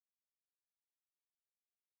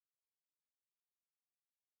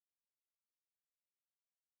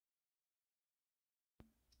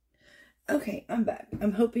Okay, I'm back.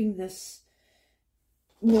 I'm hoping this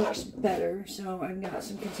works better. So I've got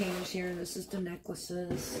some containers here. This is the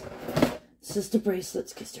necklaces. This is the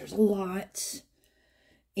bracelets because there's a lot.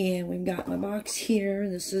 And we've got my box here.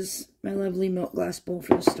 This is my lovely milk glass bowl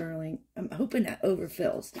for the sterling. I'm hoping that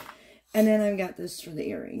overfills. And then I've got this for the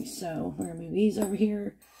earrings. So we're going to move these over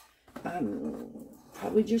here. I'm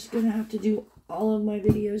probably just going to have to do all of my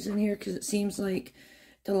videos in here because it seems like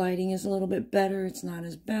the lighting is a little bit better. It's not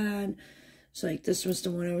as bad. So like this was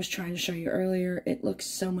the one I was trying to show you earlier. It looks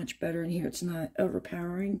so much better in here. It's not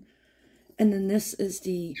overpowering. And then this is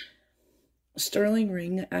the sterling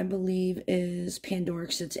ring that I believe is Pandora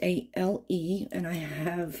because it's ALE. And I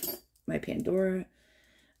have my Pandora.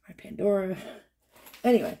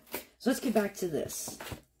 Anyway, so let's get back to this.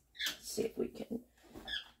 Let's see if we can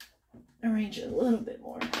arrange it a little bit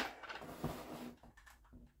more.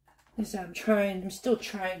 Because I'm still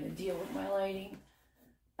trying to deal with my lighting.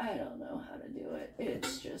 I don't know how to do it.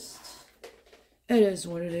 It's just, it is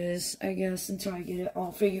what it is, I guess, until I get it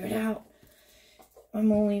all figured out.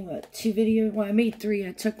 I'm only, what, 2 videos? Well, I made 3.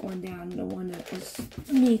 I took one down, the one that was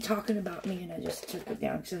me talking about me, and I just took it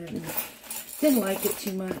down because I didn't like it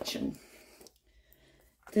too much. And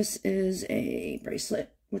this is a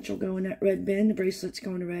bracelet, which will go in that red bin. The bracelets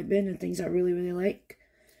go in the red bin, and things I really, really like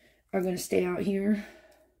are going to stay out here.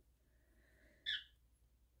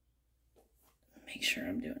 Make sure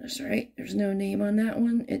I'm doing this right. There's no name on that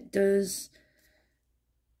one. It does,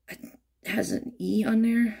 it has an E on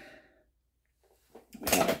there.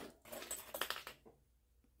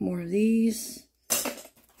 More of these.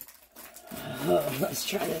 Oh, let's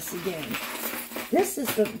try this again. This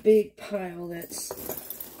is the big pile that's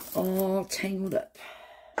all tangled up.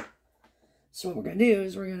 So what we're going to do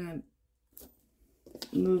is we're going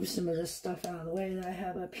to move some of this stuff out of the way that I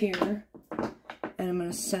have up here. And I'm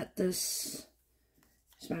going to set this.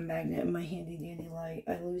 It's my magnet and my handy dandy light.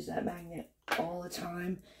 I lose that magnet all the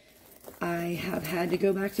time. I have had to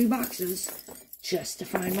go back through boxes just to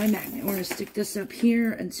find my magnet. We're going to stick this up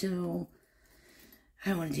here until I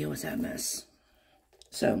don't want to deal with that mess.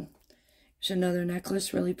 So, there's another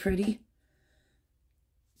necklace, really pretty.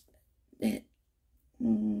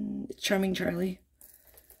 Charming Charlie.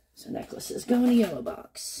 So necklaces go in a yellow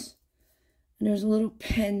box. And there's a little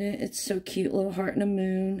pendant. It's so cute. Little heart and a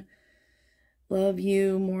moon. Love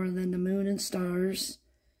you more than the moon and stars.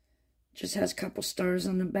 Just has a couple stars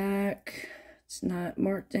on the back. It's not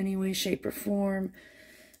marked any way, shape, or form.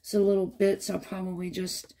 It's a little bits I'll probably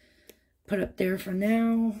just put up there for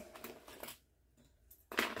now.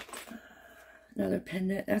 Another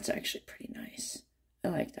pendant. That's actually pretty nice. I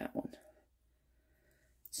like that one.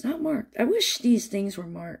 It's not marked. I wish these things were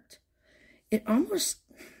marked. It almost...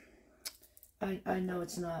 I know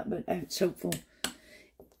it's not, but it's hopeful.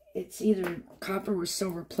 It's either copper or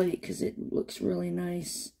silver plate because it looks really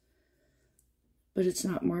nice. But it's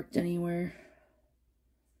not marked anywhere.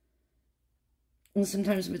 And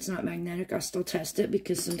sometimes if it's not magnetic, I'll still test it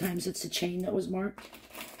because sometimes it's a chain that was marked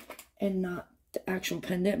and not the actual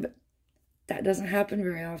pendant. But that doesn't happen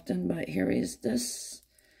very often. But here is this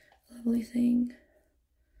lovely thing.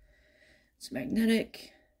 It's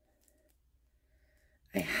magnetic.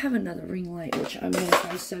 I have another ring light, which I'm going to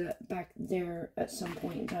try to set up back there at some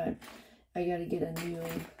point in time. I got to get a new,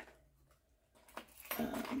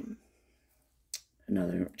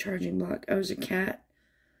 another charging block. I was a cat,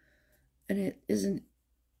 and it isn't,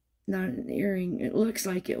 not an earring. It looks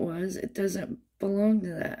like it was. It doesn't belong to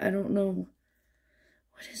that. I don't know.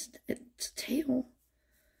 What is it? It's a tail.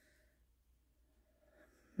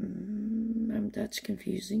 That's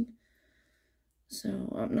confusing.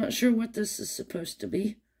 So, I'm not sure what this is supposed to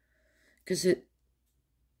be. Because it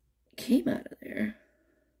came out of there.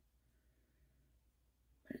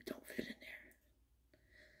 But it don't fit in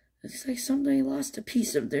there. Looks like somebody lost a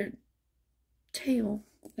piece of their tail.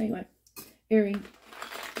 Anyway, earring.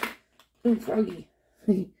 Ooh, Froggy.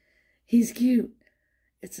 He's cute.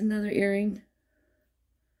 It's another earring.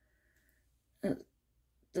 It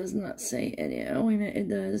does not say any. Oh, wait a minute, it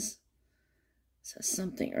does. It says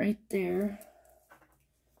something right there.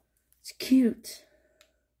 It's cute.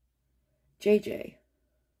 JJ.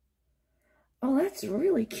 Oh, that's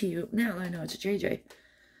really cute. Now I know it's a JJ.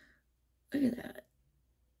 Look at that.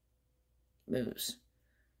 Moves.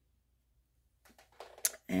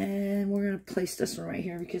 And we're going to place this one right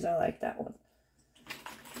here because I like that one.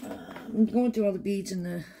 I'm going through all the beads in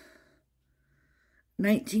the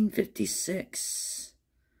 1956.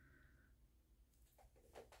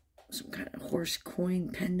 Some kind of horse coin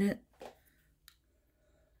pendant.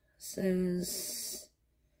 Says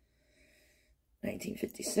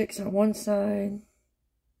 1956 on one side.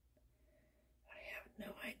 I have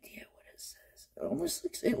no idea what it almost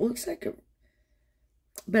looks, it looks like a,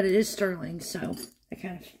 but it is sterling, so I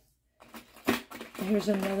kind of, here's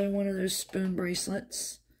another one of those spoon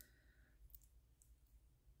bracelets.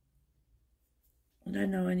 And I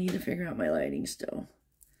know I need to figure out my lighting still.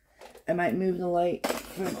 I might move the light,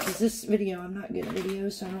 because this video, I'm not good at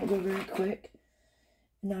videos, so I don't go very quick.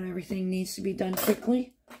 Not everything needs to be done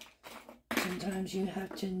quickly. Sometimes you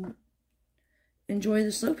have to enjoy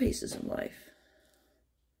the slow paces of life.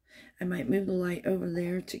 I might move the light over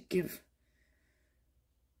there to give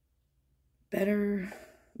better,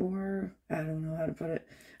 more, I don't know how to put it.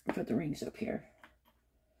 I'll put the rings up here.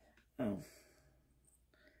 Oh.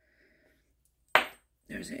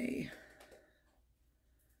 There's a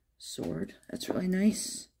sword. That's really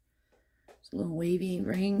nice. It's a little wavy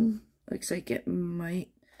ring. Looks like it might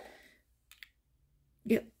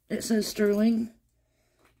get, it says sterling.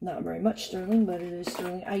 Not very much sterling, but it is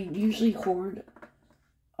sterling. I usually hoard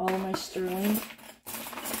all my sterling.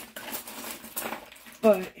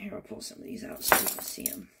 But here, I'll pull some of these out so you can see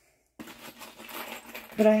them.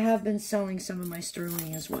 But I have been selling some of my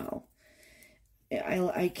sterling as well.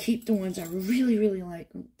 I keep the ones I really, really like.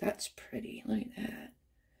 That's pretty. Look at that.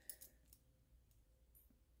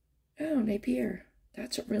 Oh, Napier.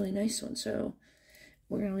 That's a really nice one. So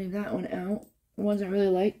we're going to leave that one out. The ones I really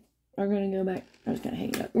like are going to go back. I was going to hang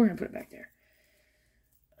it up. We're going to put it back there.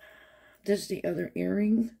 This is the other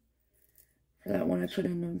earring. For that one I put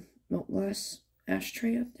in the milk glass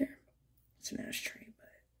ashtray up there. It's an ashtray, but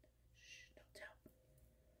shh,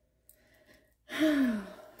 don't tell.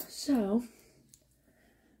 So,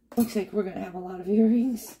 looks like we're going to have a lot of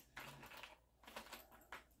earrings.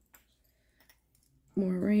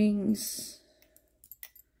 More rings.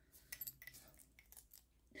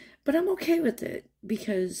 But I'm okay with it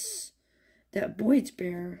because that Boyd's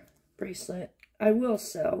Bear bracelet I will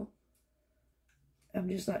sell. I'm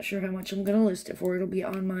just not sure how much I'm going to list it for. It'll be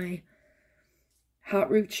on my Hot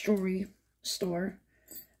Roots Jewelry store.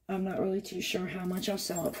 I'm not really too sure how much I'll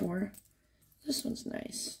sell it for. This one's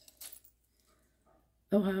nice.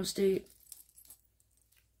 Ohio State.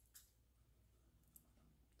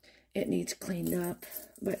 It needs cleaned up,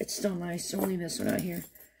 but it's still nice. So I'll leave this one out here.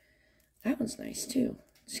 That one's nice too.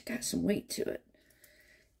 It's got some weight to it.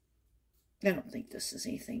 I don't think this is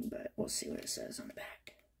anything, but we'll see what it says on the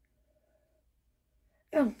back.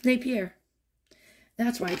 Oh, Napier.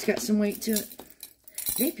 That's why it's got some weight to it.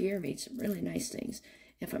 Napier made some really nice things.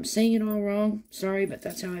 If I'm saying it all wrong, sorry, but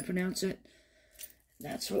that's how I pronounce it.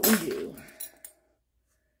 That's what we do.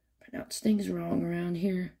 Pronounce things wrong around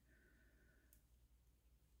here.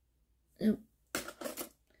 Oh.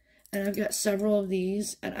 And I've got several of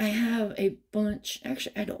these, and I have a bunch.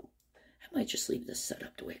 Actually, I might just leave this set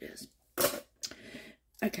up the way it is.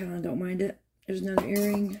 I kind of don't mind it. There's another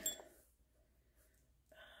earring.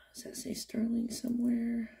 Does that say sterling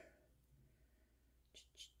somewhere?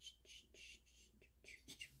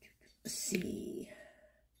 Let's see.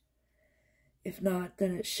 If not,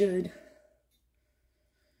 then it should.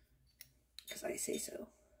 Because I say so.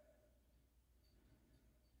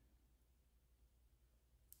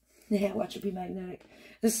 Yeah, watch it be magnetic.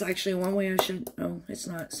 This is actually one way I should... Oh, it's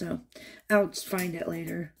not, so... I'll find it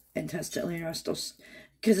later and test it later. I'll still...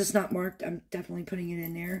 Because it's not marked, I'm definitely putting it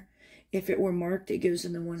in there. If it were marked, it goes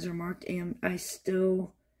in the ones that are marked. And I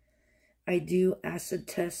do acid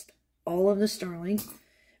test all of the sterling.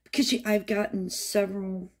 Because I've gotten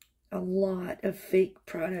a lot of fake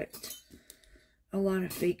product. A lot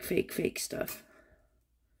of fake stuff.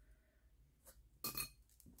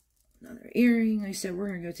 Another earring. Like I said, we're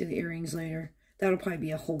going to go through the earrings later. That'll probably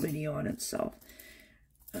be a whole video on itself.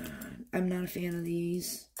 I'm not a fan of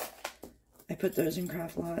these. I put those in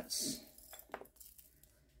craft lots.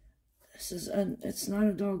 This is, it's not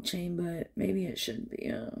a dog chain, but maybe it should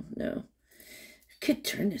be. Oh, no. I could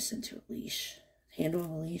turn this into a leash. Handle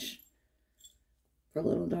of a leash. For a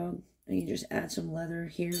little dog. And you just add some leather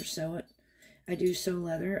here, sew it. I do sew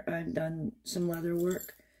leather. I've done some leather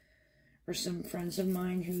work for some friends of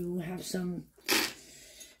mine who have some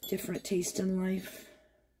different taste in life.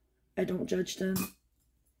 I don't judge them.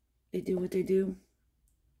 They do what they do.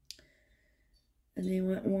 And they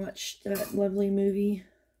went and watched that lovely movie.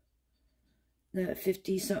 That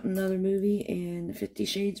 50-something other movie and the 50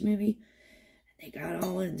 Shades movie. And they got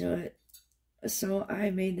all into it. So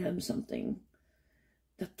I made them something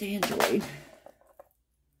that they enjoyed.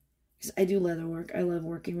 Because I do leather work. I love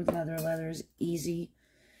working with leather. Leather is easy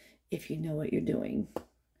if you know what you're doing.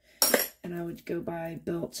 And I would go buy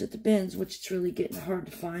belts at the bins, which it's really getting hard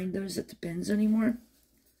to find those at the bins anymore.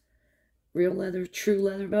 Real leather, true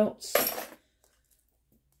leather belts.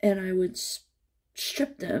 And I would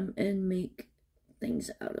strip them and make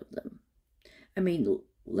things out of them. I made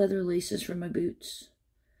leather laces for my boots.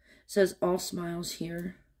 It says all smiles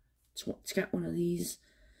here. It's got one of these.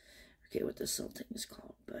 I forget what this little thing is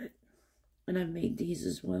called, but, and I've made these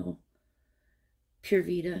as well. Pure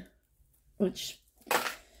Vita, which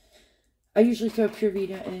I usually throw Pure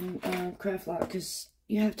Vita in Craft Lot because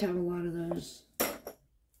you have to have a lot of those.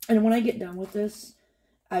 And when I get done with this,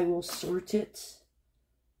 I will sort it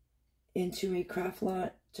into a Craft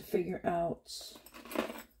Lot to figure out.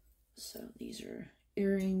 So these are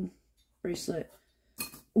earring, bracelet.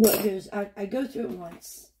 What goes, I go through it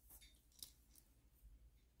once.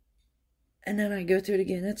 And then I go through it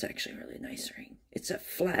again. That's actually a really nice ring. It's a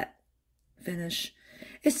flat finish.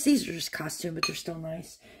 These are just costume, but they're still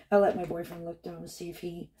nice. I let my boyfriend look down to see if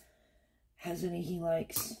he has any he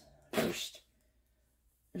likes first.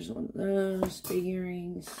 There's one of those big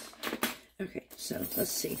earrings. Okay, so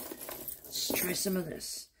let's see. Let's try some of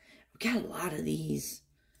this. We've got a lot of these.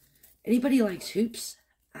 Anybody likes hoops?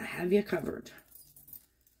 I have you covered.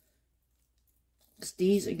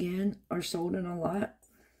 These, again, are sold in a lot.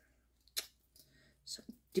 So,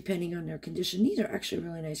 depending on their condition. These are actually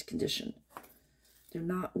really nice condition. They're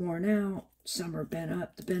not worn out. Some are bent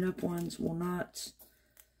up. The bent up ones will not,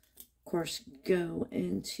 of course, go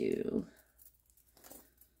into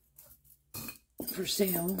for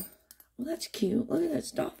sale. Well, that's cute. Look at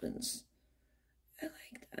that, dolphins. I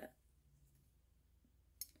like that.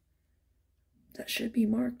 That should be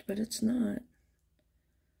marked, but it's not.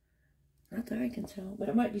 Not that I can tell, but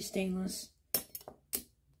it might be stainless.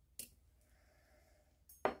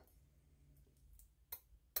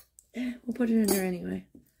 We'll put it in there anyway.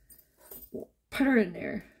 We'll put her in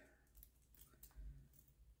there.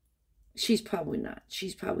 She's probably not.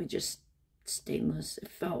 She's probably just stainless. It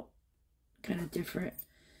felt kind of different.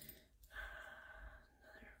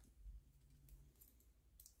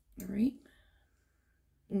 Another ring.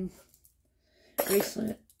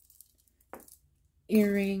 Bracelet.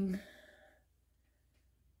 Earring.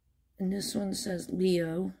 And this one says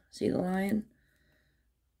Leo. See the lion?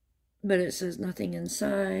 But it says nothing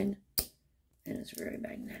inside. And it's very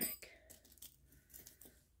magnetic.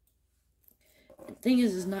 The thing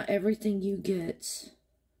is not everything you get,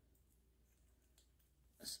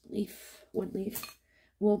 this leaf, wood leaf,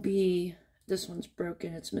 will be, this one's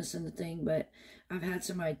broken, it's missing the thing, but I've had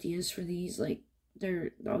some ideas for these, like,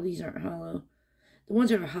 all these aren't hollow. The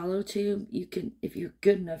ones that are hollow too, you can, if you're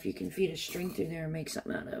good enough, you can feed a string through there and make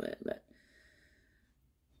something out of it, but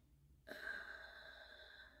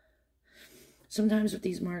sometimes with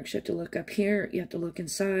these marks, you have to look up here, you have to look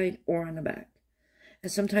inside, or on the back.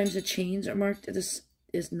 And sometimes the chains are marked. This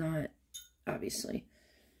is not, obviously.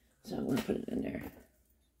 So I'm going to put it in there.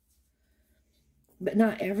 But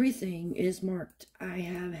not everything is marked. I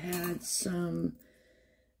have had some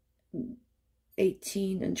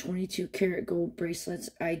 18 and 22 karat gold bracelets.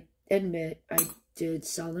 I admit I did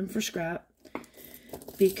sell them for scrap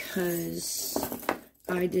because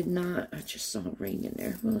I did not. I just saw a ring in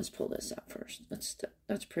there. Well, let's pull this out first. That's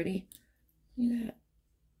pretty. Look at that.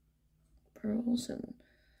 Pearls and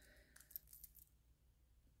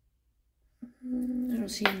I don't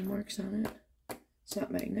see any marks on it. It's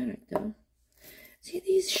not magnetic though. See,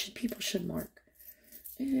 these people should mark.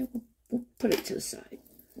 And we'll put it to the side.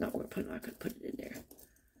 No, we're not gonna put it in there.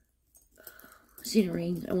 I seen a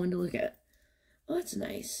ring I wanted to look at. Oh, that's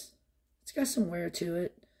nice. It's got some wear to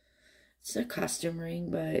it. It's a costume ring,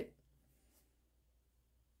 but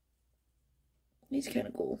it's kind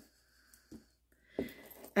of cool.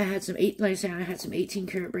 I had some like I said, I had some 18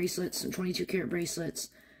 karat bracelets, some 22 karat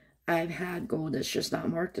bracelets. I've had gold that's just not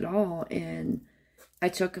marked at all, and I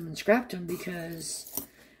took them and scrapped them because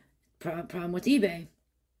problem with eBay.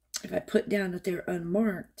 If I put down that they're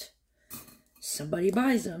unmarked, somebody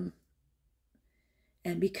buys them,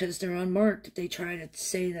 and because they're unmarked, they try to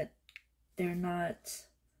say that they're not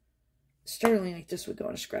sterling. Like this would go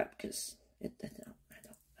on a scrap because I don't.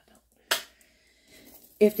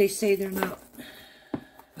 If they say they're not.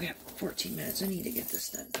 We have 14 minutes. I need to get this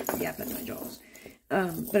done. Yapping my jaws.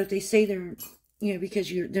 But if they say they're, because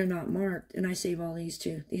they're not marked, and I save all these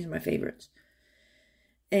too. These are my favorites.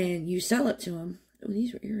 And you sell it to them. Oh,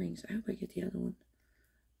 these are earrings. I hope I get the other one.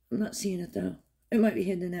 I'm not seeing it though. It might be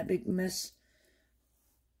hidden in that big mess.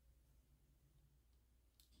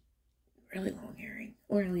 Really long earring.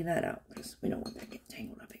 We're gonna leave that out because we don't want that getting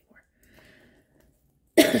tangled up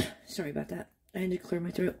anymore. Sorry about that. I had to clear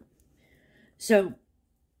my throat. So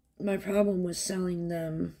my problem was selling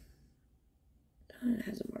them. It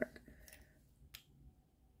has a mark.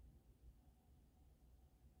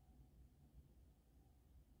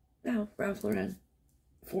 Oh, Ralph Lauren.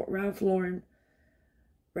 I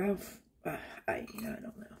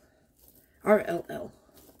don't know. RLL.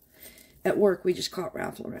 At work, we just call it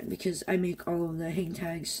Ralph Lauren because I make all of the hang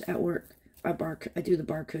tags at work. I do the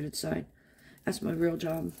barcoded side. That's my real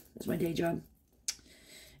job. That's my day job.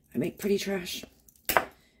 I make pretty trash.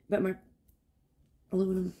 But my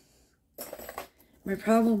aluminum. My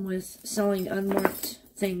problem with selling unmarked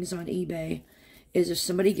things on eBay is if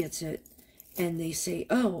somebody gets it and they say,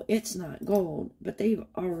 oh, it's not gold, but they've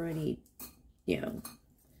already, you know,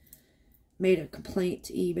 made a complaint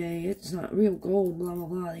to eBay. It's not real gold, blah, blah,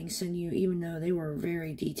 blah. They can send you, even though they were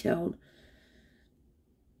very detailed.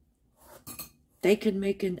 They could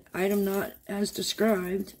make an item not as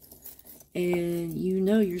described, and you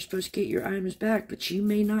know you're supposed to get your items back, but you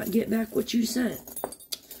may not get back what you sent.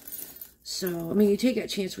 So, I mean, you take that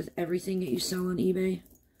chance with everything that you sell on eBay.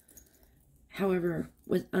 However,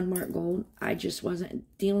 with unmarked gold, I just wasn't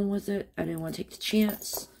dealing with it. I didn't want to take the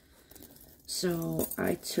chance. So,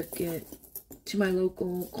 I took it to my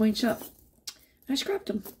local coin shop. I scrapped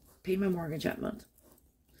them. Paid my mortgage that month.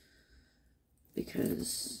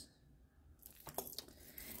 Because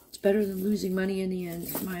it's better than losing money in the end,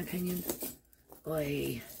 in my opinion.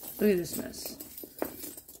 Oy, look at this mess.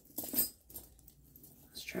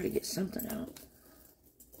 Let's try to get something out.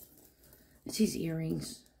 It's these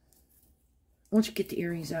earrings. Once you get the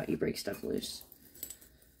earrings out, you break stuff loose.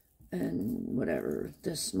 And whatever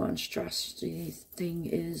this monstrosity thing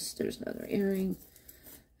is, there's another earring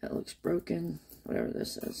that looks broken. Whatever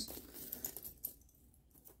this is.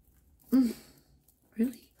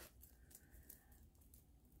 Really?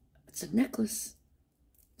 It's a necklace.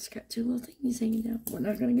 It's got two little thingies hanging down. We're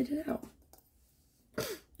not going to get it out.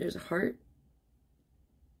 There's a heart.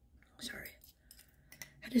 Sorry.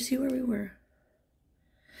 Had to see where we were.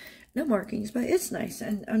 No markings, but it's nice.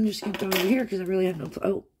 And I'm just going to throw it over here because I really have no...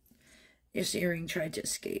 Oh. This earring tried to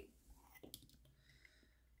escape.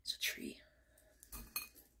 It's a tree.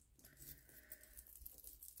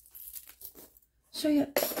 So yeah,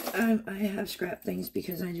 I have scrapped things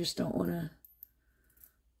because I just don't want to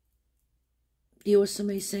deal with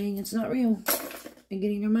somebody saying it's not real and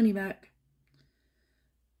getting their money back.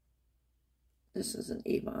 This is an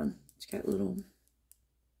Avon. It's got little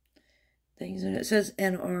things in it. It says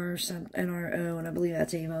NRO, and I believe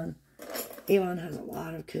that's Avon. Avon has a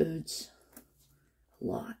lot of codes. A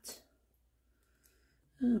lot.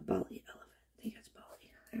 Bali elephant. I think that's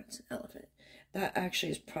Bali. That's an elephant. That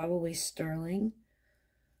actually is probably sterling.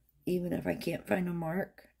 Even if I can't find a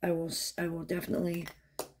mark, I will definitely...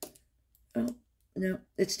 Oh, no.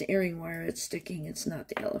 It's the earring wire. It's sticking. It's not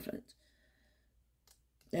the elephant.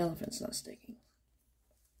 The elephant's not sticking.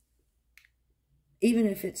 Even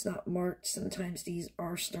if it's not marked, sometimes these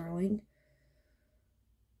are sterling.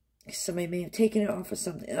 Somebody may have taken it off of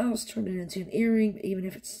something else, turned it into an earring. But even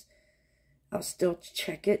if it's... I'll still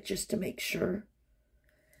check it just to make sure.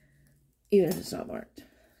 Even if it's not marked.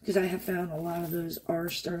 Because I have found a lot of those are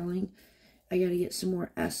sterling. I got to get some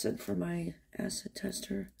more acid for my acid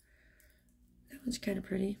tester. That one's kind of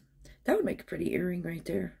pretty. That would make a pretty earring right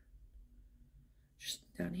there. Just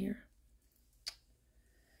down here.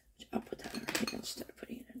 I'll put that over here instead of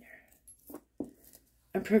putting it in there.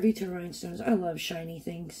 I'm privy to rhinestones. I love shiny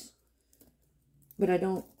things. But I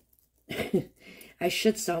don't... I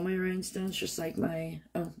should sell my rhinestones just like my...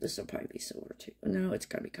 Oh, this will probably be silver too. No, it's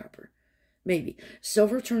got to be copper. Maybe.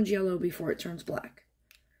 Silver turns yellow before it turns black.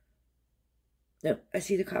 No, I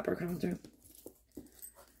see the copper coming through.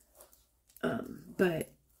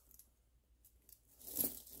 But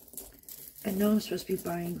I know I'm supposed to be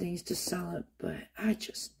buying things to sell it, but I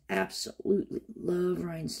just absolutely love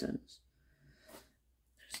rhinestones.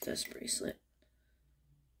 There's this bracelet.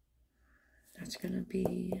 That's going to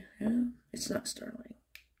be, it's not sterling.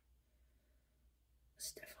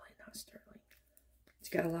 It's definitely not sterling. It's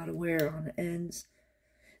got a lot of wear on the ends.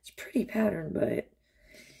 It's a pretty pattern, but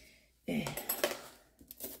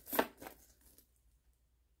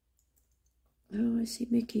Oh, I see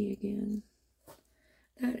Mickey again.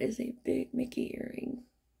 That is a big Mickey earring.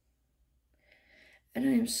 And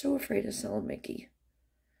I am so afraid to sell a Mickey.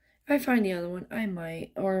 If I find the other one, I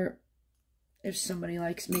might. Or if somebody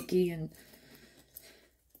likes Mickey and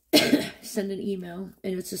send an email.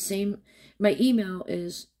 And it's the same. My email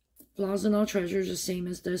is Flaws and All Treasures, the same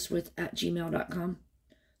as this with @gmail.com.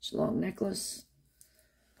 It's a long necklace.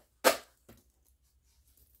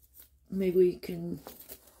 Maybe we can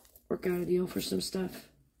work out a deal for some stuff.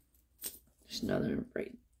 There's another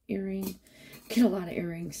bright earring. Get a lot of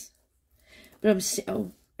earrings. But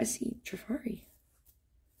oh, I see Trifari.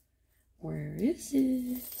 Where is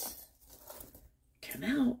it? Come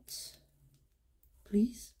out.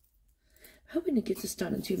 Please. I'm hoping to get this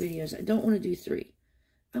done in 2 videos. I don't want to do 3.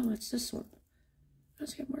 Oh, it's this one.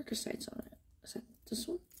 It's got marker sites on it. Is that this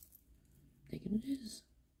one? I'm thinking it is.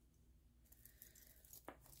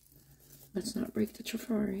 Let's not break the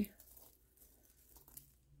Trifari.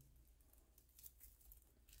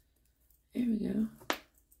 There we go.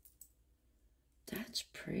 That's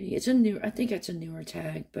pretty. It's a new, I think it's a newer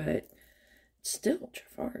tag, but it's still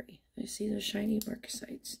Trifari. You see those shiny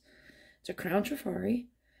marcasites. It's a Crown Trifari.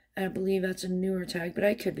 I believe that's a newer tag, but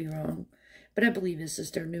I could be wrong. But I believe this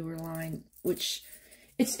is their newer line, which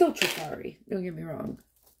it's still Trifari. Don't get me wrong.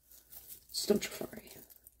 It's still Trifari.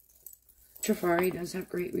 Trifari does have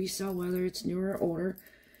great resale, whether it's newer or older.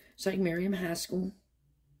 It's like Miriam Haskell.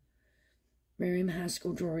 Miriam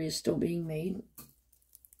Haskell jewelry is still being made,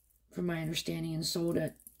 from my understanding, and sold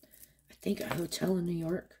at, I think, a hotel in New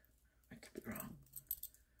York. I could be wrong.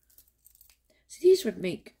 See, these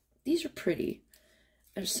are pretty.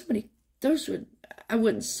 There's so many, those would, I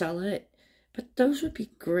wouldn't sell it, but those would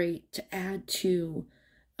be great to add to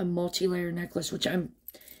a multi-layer necklace, which I'm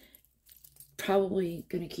probably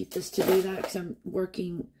going to keep this to do that, because I'm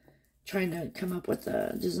trying to come up with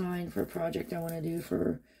a design for a project I want to do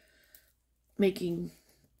for making,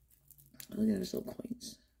 look at those little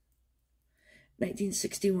coins.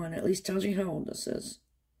 1961, at least tells you how old this is.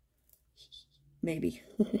 Maybe.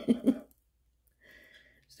 There's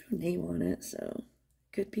no name on it, so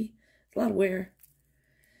could be. It's a lot of wear.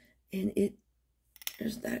 And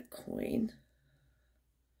there's that coin.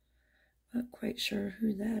 Not quite sure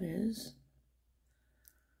who that is.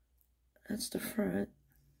 That's the front.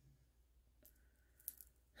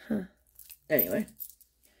 Huh. Anyway.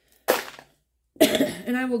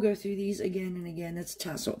 And I will go through these again and again. That's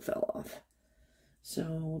tassel fell off.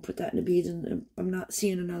 So we'll put that in the beads. And I'm not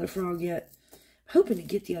seeing another frog yet. I'm hoping to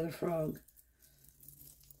get the other frog.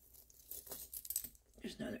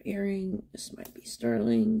 There's another earring. This might be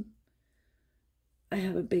sterling. I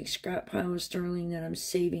have a big scrap pile of sterling that I'm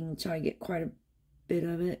saving until I get quite a bit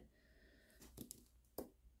of it.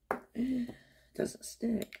 It doesn't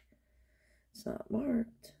stick. It's not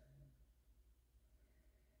marked.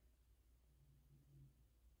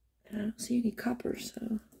 And I don't see any copper,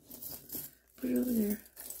 so put it over there.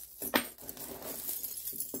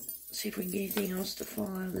 See if we can get anything else to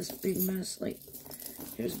fall out of this big mess. Like,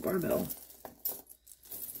 here's barbell.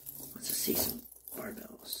 Let's just see some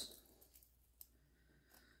barbells.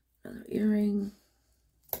 Another earring.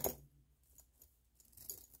 Go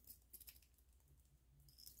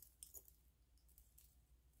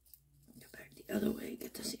back the other way.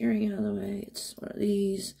 Get this earring out of the way. It's one of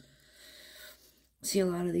these. See a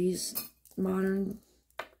lot of these modern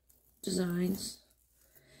designs.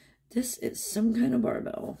 This is some kind of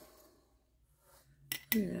barbell.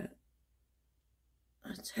 Look at that.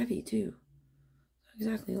 It's heavy too. Not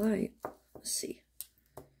exactly light. Let's see.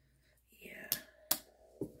 Yeah.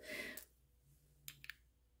 It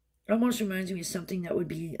almost reminds me of something that would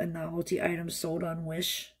be a novelty item sold on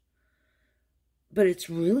Wish. But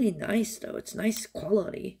it's really nice though. It's nice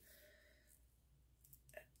quality.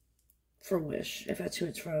 For Wish, if that's who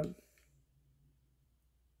it's from.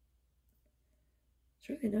 It's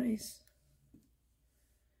really nice.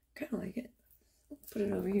 Kind of like it. Put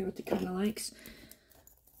it over here with the kind of likes.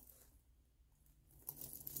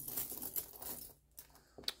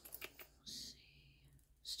 Let's see.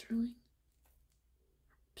 Sterling.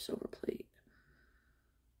 Silver plate.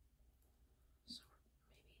 Silver,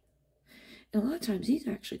 maybe. And a lot of times these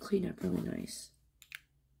actually clean up really nice.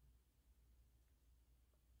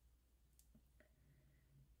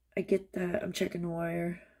 I get that. I'm checking the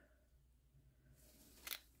wire.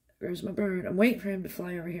 There's my bird. I'm waiting for him to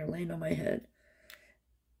fly over here and land on my head.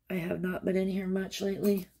 I have not been in here much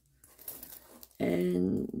lately.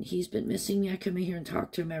 And he's been missing me. I come in here and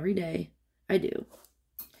talk to him every day. I do.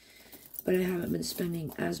 But I haven't been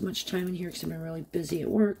spending as much time in here because I've been really busy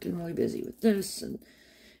at work and really busy with this. And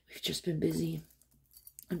we've just been busy.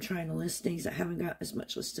 I'm trying to list things that haven't got as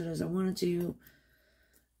much listed as I wanted to.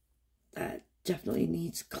 That definitely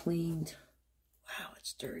needs cleaned. Wow,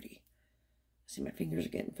 it's dirty. See, my fingers are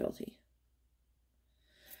getting filthy.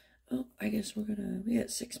 Oh, I guess we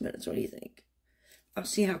got 6 minutes. What do you think? I'll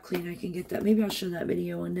see how clean I can get that. Maybe I'll show that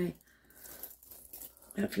video one day.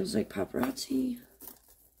 That feels like paparazzi.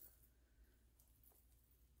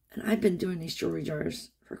 And I've been doing these jewelry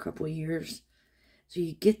jars for a couple of years. So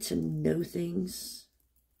you get to know things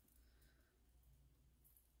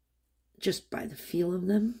just by the feel of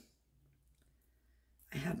them.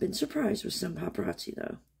 I have been surprised with some paparazzi,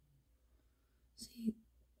 though. See,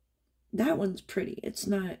 that one's pretty. It's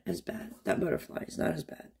not as bad. That butterfly is not as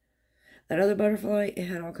bad. That other butterfly, it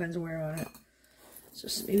had all kinds of wear on it.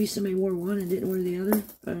 So maybe somebody wore one and didn't wear the other.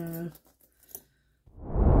 I don't know.